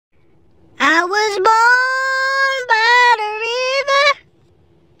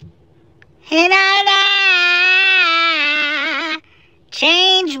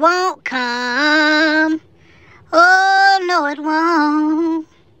won't come. Oh, no, it won't.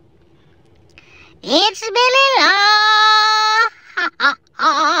 It's been a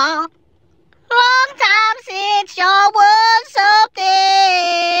long time since y'all was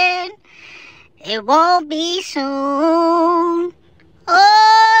something. It won't be soon.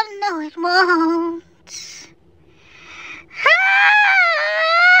 Oh, no, it won't.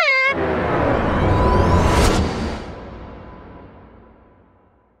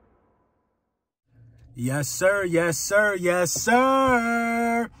 Yes, sir. Yes, sir. Yes,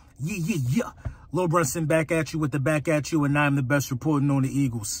 sir. Yeah. Lil Brunson back at you with the back at you, and I'm the best reporting on the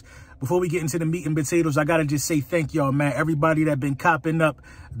Eagles. Before we get into the meat and potatoes, I got to just say thank y'all, man. Everybody that been copping up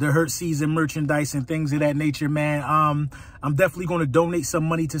the Hurt Season merchandise and things of that nature, man. I'm definitely going to donate some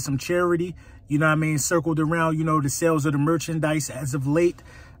money to some charity. You know what I mean? Circled around, you know, the sales of the merchandise as of late.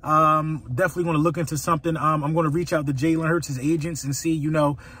 Definitely going to look into something. I'm going to reach out to Jalen Hurts' agents and see, you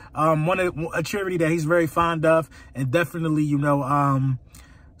know, a charity that he's very fond of, and definitely, you know,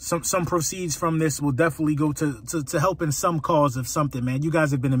 some proceeds from this will definitely go to helping some cause of something, man. You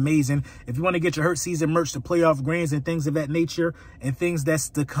guys have been amazing. If you want to get your Hurt Season merch, the playoff grains and things of that nature, and things that's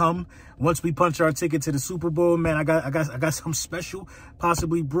to come once we punch our ticket to the Super Bowl, man, I got something special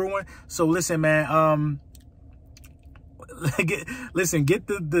possibly brewing. So listen, man, get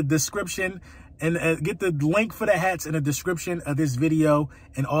the description and get the link for the hats in the description of this video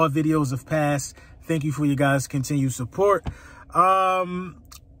and all videos of past. Thank you for your guys' continued support.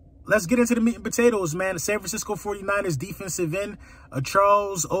 Let's get into the meat and potatoes, man. The San Francisco 49ers defensive end,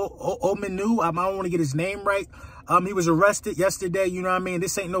 Charles Omenihu. I don't want to get his name right. He was arrested yesterday. You know what I mean?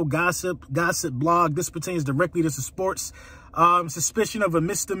 This ain't no gossip blog. This pertains directly to the sports. Suspicion of a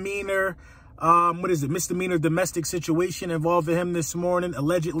misdemeanor. Misdemeanor domestic situation involving him this morning,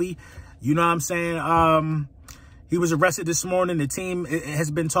 allegedly. You know what I'm saying? He was arrested this morning. The team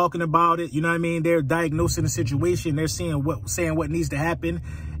has been talking about it. You know what I mean? They're diagnosing the situation. They're saying what needs to happen,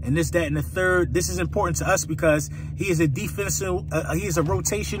 and this, that, and the third. This is important to us because he is a rotational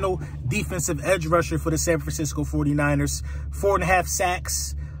defensive edge rusher for the San Francisco 49ers. 4.5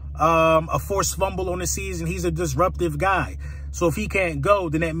 sacks, a forced fumble on the season. He's a disruptive guy. So if he can't go,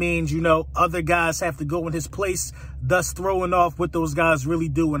 then that means, you know, other guys have to go in his place, thus throwing off what those guys really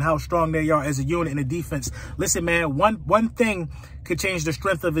do and how strong they are as a unit in the defense. Listen, man, one thing could change the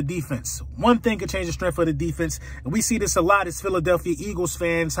strength of a defense. One thing could change the strength of the defense. And we see this a lot as Philadelphia Eagles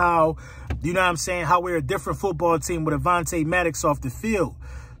fans, how, you know what I'm saying, how we're a different football team with Avonte Maddox off the field.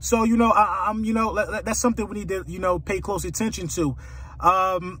 So, you know, you know, that's something we need to, you know, pay close attention to.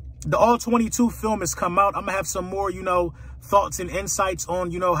 The All-22 film has come out. I'm going to have some more, you know, thoughts and insights on,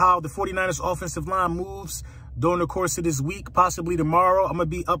 you know, how the 49ers offensive line moves during the course of this week, possibly tomorrow. I'm going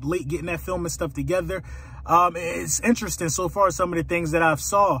to be up late getting that film and stuff together. It's interesting so far, some of the things that I've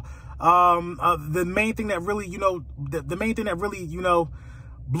saw. The main thing that really, you know, the main thing that really, you know,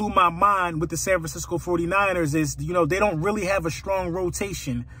 blew my mind with the San Francisco 49ers is, you know, they don't really have a strong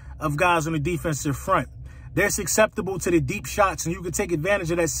rotation of guys on the defensive front. They're susceptible to the deep shots, and you can take advantage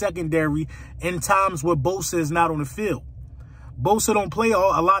of that secondary in times where Bosa is not on the field. Bosa don't play a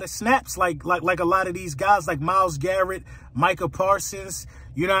lot of snaps like a lot of these guys like Myles Garrett, Micah Parsons.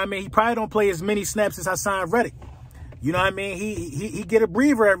 You know what I mean? He probably don't play as many snaps as Hassan Reddick. You know what I mean? He get a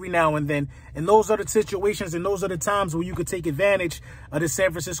breather every now and then. And those are the situations and those are the times where you could take advantage of the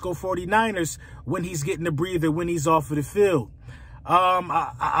San Francisco 49ers when he's getting a breather, when he's off of the field.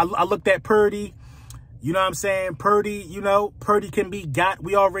 I looked at Purdy. You know what I'm saying? Purdy, you know, Purdy can be got.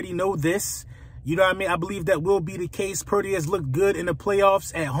 We already know this. You know what I mean? I believe that will be the case. Purdy has looked good in the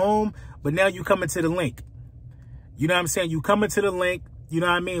playoffs at home, but now you come into the link. You know what I'm saying? You come into the link. You know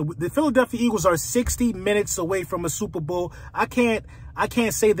what I mean? The Philadelphia Eagles are 60 minutes away from a Super Bowl. I can't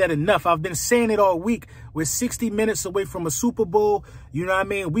say that enough. I've been saying it all week. We're 60 minutes away from a Super Bowl. You know what I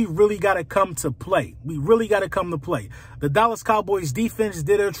mean? We really got to come to play. We really got to come to play. The Dallas Cowboys defense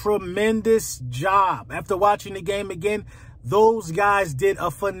did a tremendous job. After watching the game again, those guys did a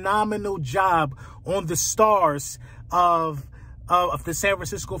phenomenal job on the stars of the San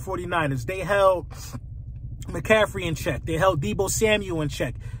Francisco 49ers. They held McCaffrey in check. They held Deebo Samuel in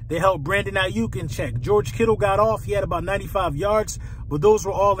check. They held Brandon Ayuk in check. George Kittle got off. He had about 95 yards, but those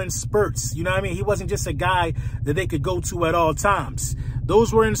were all in spurts. You know what I mean? He wasn't just a guy that they could go to at all times.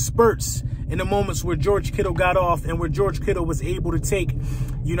 Those were in spurts in the moments where George Kittle got off and where George Kittle was able to take,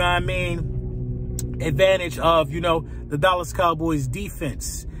 you know what I mean, advantage of, you know, the Dallas Cowboys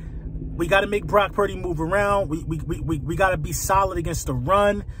defense. We got to make Brock Purdy move around. We got to be solid against the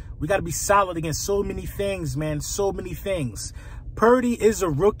run. We got to be solid against so many things, man. So many things. Purdy is a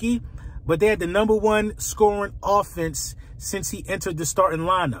rookie, but they had the #1 scoring offense since he entered the starting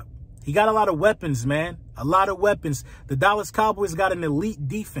lineup. He got a lot of weapons, man. A lot of weapons. The Dallas Cowboys got an elite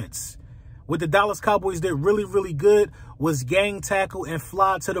defense. What the Dallas Cowboys did really, really good was gang tackle and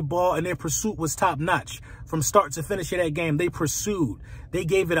fly to the ball, and their pursuit was top-notch. From start to finish of that game, they pursued. They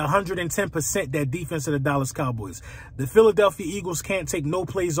gave it 110%, that defense of the Dallas Cowboys. The Philadelphia Eagles can't take no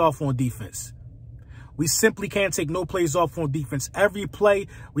plays off on defense. We simply can't take no plays off on defense. Every play,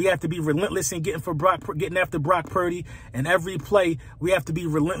 we have to be relentless in getting after Brock Purdy. And every play, we have to be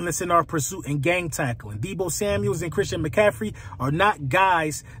relentless in our pursuit and gang tackling. Deebo Samuels and Christian McCaffrey are not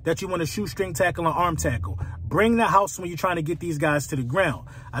guys that you want to shoestring tackle and arm tackle. Bring the house when you're trying to get these guys to the ground.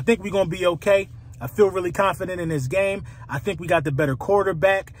 I think we're going to be okay. I feel really confident in this game. I think we got the better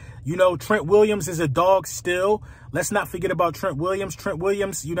quarterback. You know, Trent Williams is a dog still. Let's not forget about Trent Williams. Trent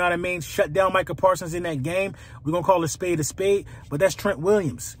Williams, you know what I mean, shut down Micah Parsons in that game. We're going to call a spade, but that's Trent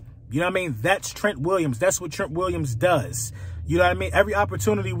Williams. You know what I mean? That's Trent Williams. That's what Trent Williams does. You know what I mean? Every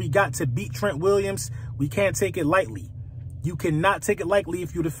opportunity we got to beat Trent Williams, we can't take it lightly. You cannot take it lightly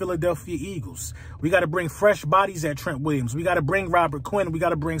if you're the Philadelphia Eagles. We got to bring fresh bodies at Trent Williams. We got to bring Robert Quinn. We got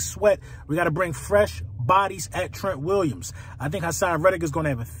to bring Sweat. We got to bring fresh bodies at Trent Williams. I think Hassan Reddick is going to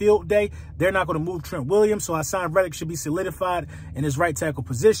have a field day. They're not going to move Trent Williams, so Hassan Reddick should be solidified in his right tackle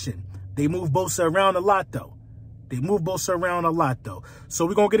position. They move Bosa around a lot, though. So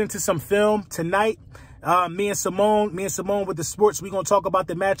we're going to get into some film tonight. Me and Simone with the sports, we're going to talk about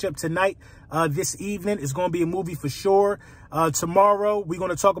the matchup tonight. This evening is going to be a movie for sure. Tomorrow, we're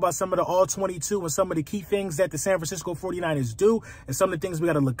going to talk about some of the All-22 and some of the key things that the San Francisco 49ers do and some of the things we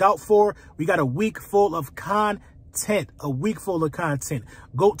got to look out for. We got a week full of content.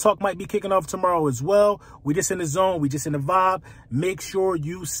 GOAT Talk might be kicking off tomorrow as well. We just in the zone. We just in the vibe. Make sure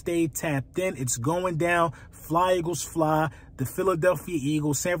you stay tapped in. It's going down. Fly, Eagles, fly. The Philadelphia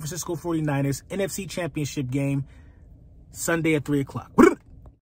Eagles, San Francisco 49ers, NFC Championship game, Sunday at 3 o'clock.